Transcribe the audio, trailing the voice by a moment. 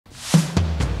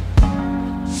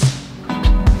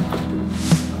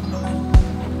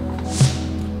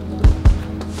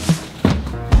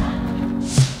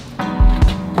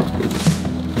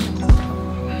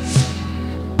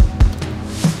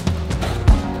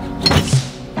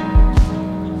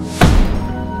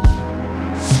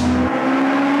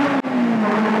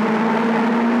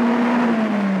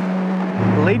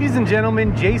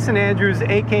gentlemen, Jason Andrews,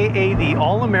 aka the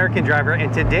All-American Driver,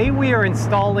 and today we are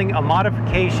installing a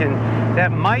modification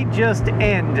that might just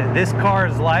end this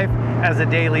car's life as a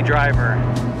daily driver.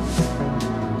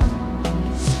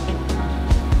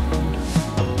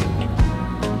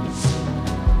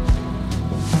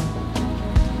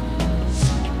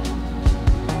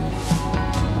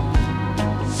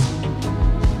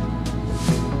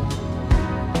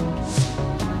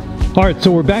 All right, so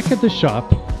we're back at the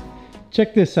shop.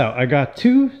 Check this out. I got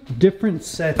two different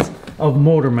sets of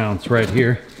motor mounts right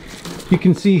here. You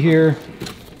can see here,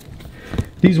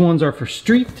 these ones are for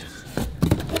street.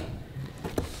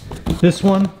 This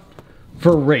one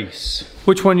for race.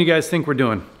 Which one you guys think we're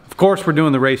doing? Of course we're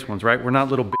doing the race ones, right? We're not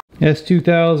little S2000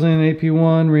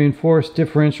 AP1 reinforced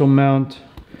differential mount,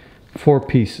 4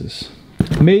 pieces.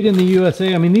 Made in the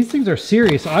USA. I mean, these things are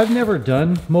serious. I've never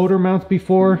done motor mounts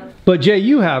before, but Jay,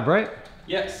 you have, right?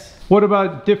 Yes. What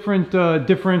about different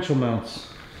differential mounts?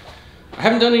 I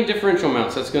haven't done any differential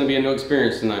mounts. That's going to be a new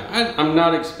experience tonight. I'm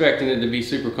not expecting it to be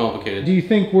super complicated. Do you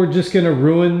think we're just going to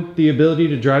ruin the ability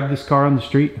to drive this car on the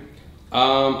street?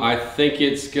 I think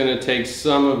it's going to take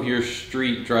some of your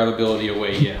street drivability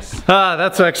away, yes.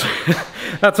 That's actually,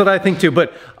 that's what I think too.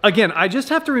 But again, I just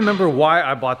have to remember why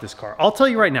I bought this car. I'll tell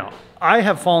you right now, I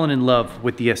have fallen in love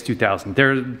with the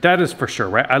S2000. That is for sure,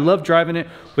 right? I love driving it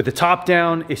with the top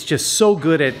down. It's just so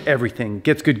good at everything.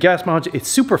 Gets good gas mileage. It's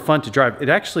super fun to drive. It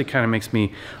actually kind of makes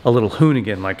me a little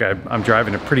hoonigan, like I'm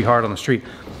driving it pretty hard on the street.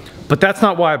 But that's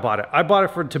not why I bought it. I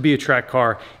bought it to be a track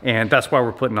car, and that's why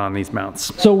we're putting on these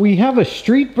mounts. So we have a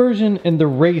street version and the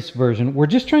race version. We're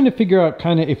just trying to figure out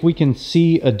kind of if we can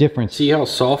see a difference. See how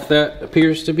soft that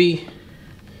appears to be?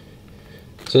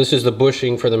 So this is the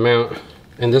bushing for the mount,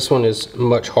 and this one is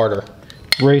much harder.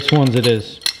 Race ones it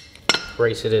is.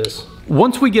 Race it is.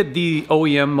 Once we get the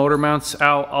OEM motor mounts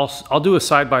out, I'll do a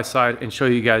side-by-side and show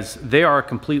you guys. They are a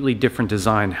completely different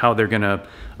design, how they're gonna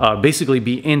basically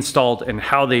be installed and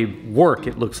how they work,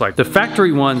 it looks like. The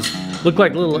factory ones look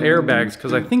like little airbags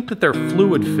because I think that they're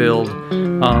fluid filled,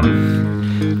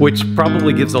 which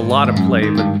probably gives a lot of play,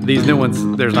 but these new ones,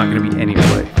 there's not gonna be any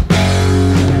play.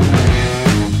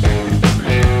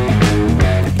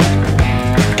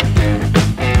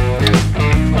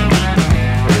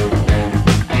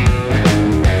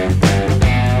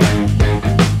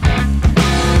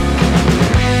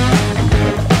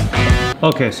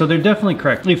 Okay, so they're definitely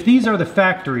correct. If these are the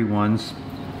factory ones,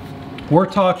 we're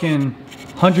talking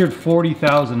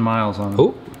 140,000 miles on them.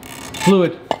 Oh.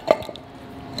 Fluid.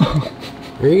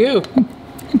 There you go.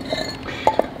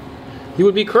 You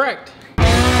would be correct.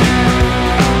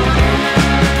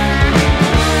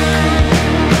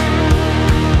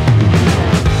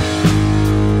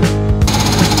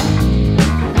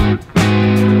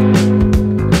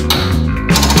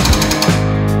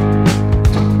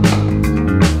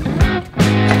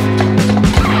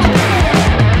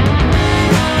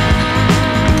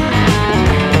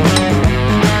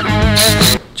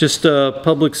 Just a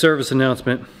public service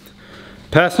announcement.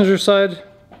 Passenger side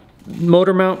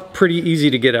motor mount, pretty easy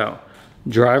to get out.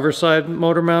 Driver side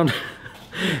motor mount,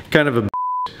 kind of a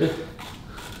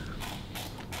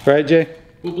right, Jay?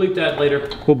 We'll bleep that later.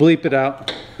 We'll bleep it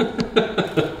out.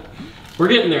 We're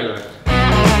getting there though.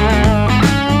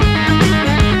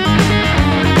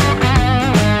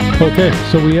 Okay,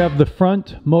 so we have the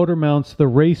front motor mounts, the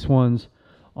race ones,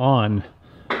 on.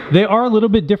 They are a little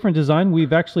bit different design.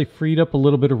 We've actually freed up a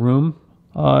little bit of room,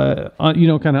 you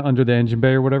know, kind of under the engine bay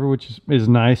or whatever, which is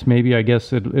nice. Maybe, I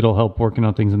guess it'll help working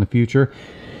on things in the future.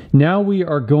 Now we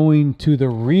are going to the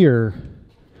rear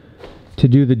to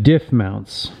do the diff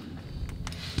mounts.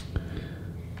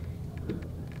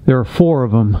 There are 4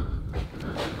 of them.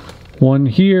 One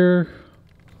here,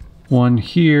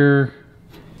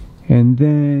 and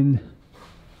then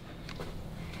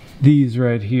these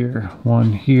right here.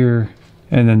 One here,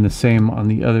 and then the same on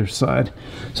the other side.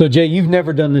 So Jay, you've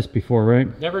never done this before,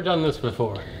 right? Never done this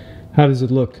before. How does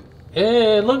it look?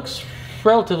 It looks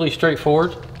relatively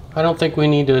straightforward. I don't think we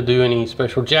need to do any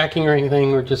special jacking or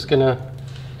anything. We're just gonna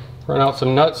run out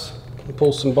some nuts,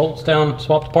 pull some bolts down,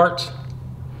 swap the parts.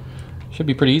 Should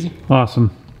be pretty easy.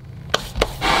 Awesome.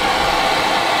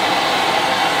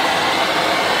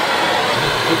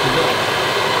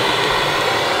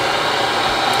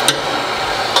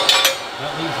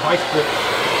 That leaves vice grip.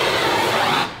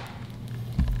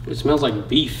 It smells like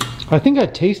beef. I think I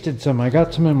tasted some. I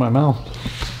got some in my mouth.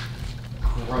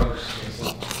 Gross.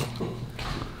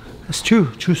 That's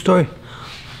true. True story.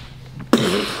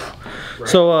 Right.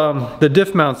 So the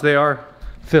diff mounts, they are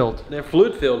filled. They're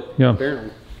fluid filled. Yeah.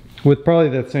 Apparently. With probably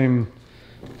that same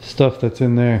stuff that's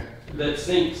in there. That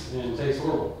stinks and tastes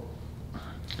horrible.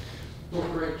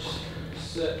 4-inch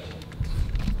set.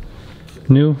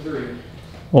 New? 3.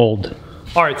 Old.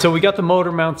 All right, so we got the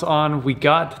motor mounts on, we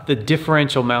got the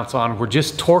differential mounts on, we're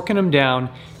just torquing them down,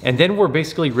 and then we're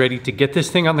basically ready to get this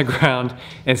thing on the ground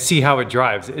and see how it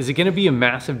drives. Is it gonna be a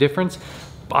massive difference?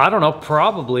 I don't know,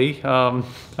 probably. I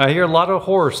hear a lot of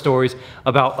horror stories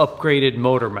about upgraded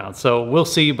motor mounts, so we'll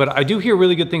see, but I do hear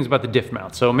really good things about the diff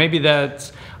mount, so maybe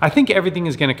that's, I think everything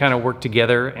is gonna kind of work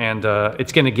together, and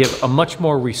it's gonna give a much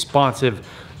more responsive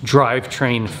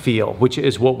drivetrain feel, which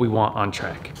is what we want on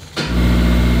track.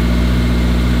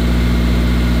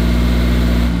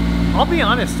 I'll be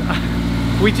honest,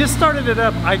 we just started it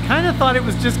up. I kind of thought it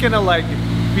was just gonna like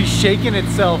be shaking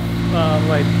itself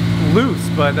like loose,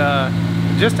 but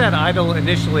just at idle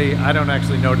initially, I don't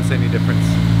actually notice any difference.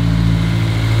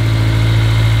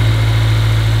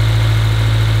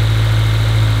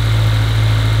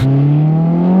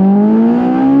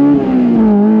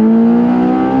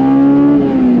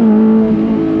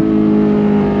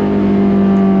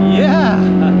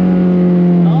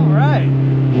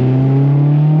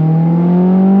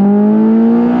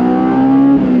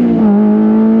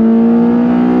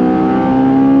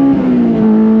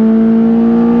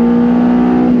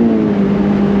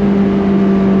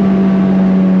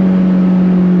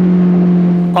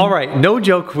 No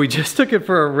joke, we just took it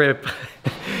for a rip.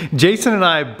 Jason and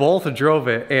I both drove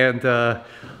it, and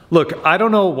look, I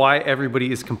don't know why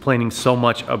everybody is complaining so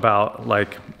much about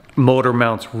like motor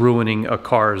mounts ruining a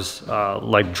car's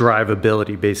like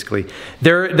drivability basically.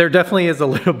 There definitely is a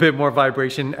little bit more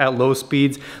vibration at low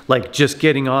speeds, like just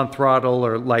getting on throttle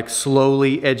or like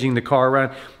slowly edging the car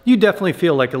around. You definitely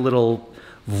feel like a little,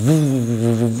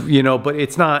 you know, but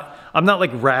it's not, I'm not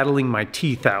like rattling my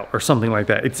teeth out or something like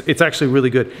that. It's actually really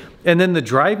good. And then the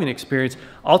driving experience,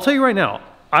 I'll tell you right now,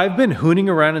 I've been hooning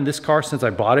around in this car since I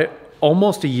bought it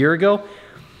almost a year ago.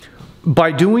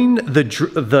 By doing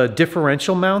the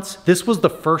differential mounts, this was the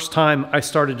first time I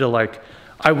started to like,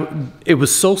 it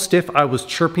was so stiff, I was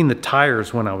chirping the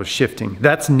tires when I was shifting.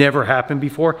 That's never happened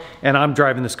before, and I'm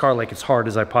driving this car like as hard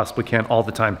as I possibly can all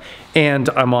the time. And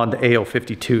I'm on the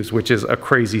AO52s, which is a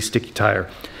crazy sticky tire.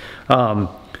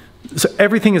 So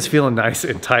everything is feeling nice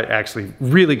and tight, actually,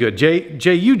 really good.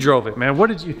 Jay, you drove it, man. What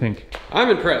did you think? I'm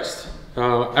impressed.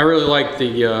 I really like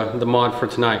the mod for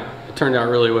tonight. It turned out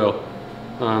really well.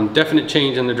 Definite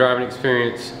change in the driving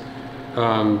experience.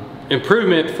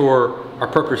 Improvement for our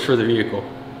purpose for the vehicle.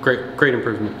 Great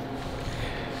improvement.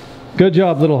 Good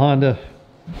job, little Honda.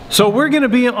 So we're gonna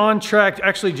be on track.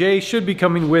 Actually, Jay should be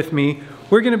coming with me.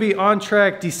 We're gonna be on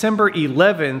track December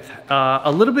 11th,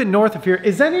 a little bit north of here.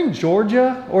 Is that in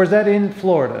Georgia or is that in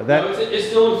Florida? No, it's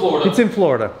still in Florida. It's in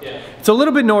Florida. Yeah. It's a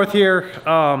little bit north here,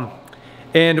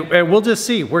 and we'll just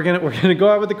see. We're gonna go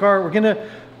out with the car. We're gonna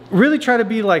really try to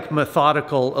be like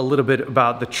methodical a little bit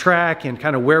about the track and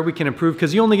kind of where we can improve,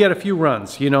 because you only get a few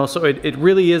runs, you know, so it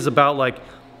really is about like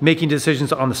making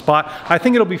decisions on the spot. I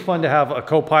think it'll be fun to have a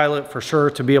co-pilot for sure,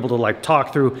 to be able to like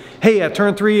talk through, hey, at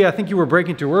turn 3, I think you were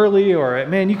braking too early, or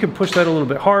man, you can push that a little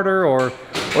bit harder, or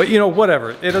you know,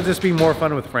 whatever. It'll just be more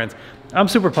fun with friends. I'm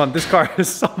super pumped. This car is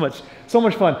so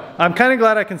much fun. I'm kind of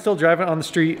glad I can still drive it on the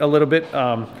street a little bit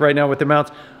right now with the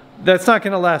mounts. That's not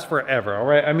gonna last forever, all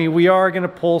right? I mean, we are gonna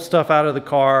pull stuff out of the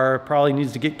car, probably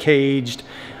needs to get caged.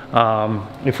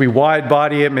 If we wide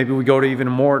body it, maybe we go to even a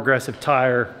more aggressive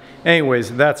tire.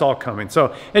 Anyways, that's all coming.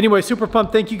 So anyway, super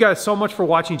pumped. Thank you guys so much for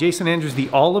watching. Jason Andrews, the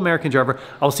All-American Driver.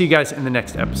 I'll see you guys in the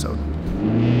next episode.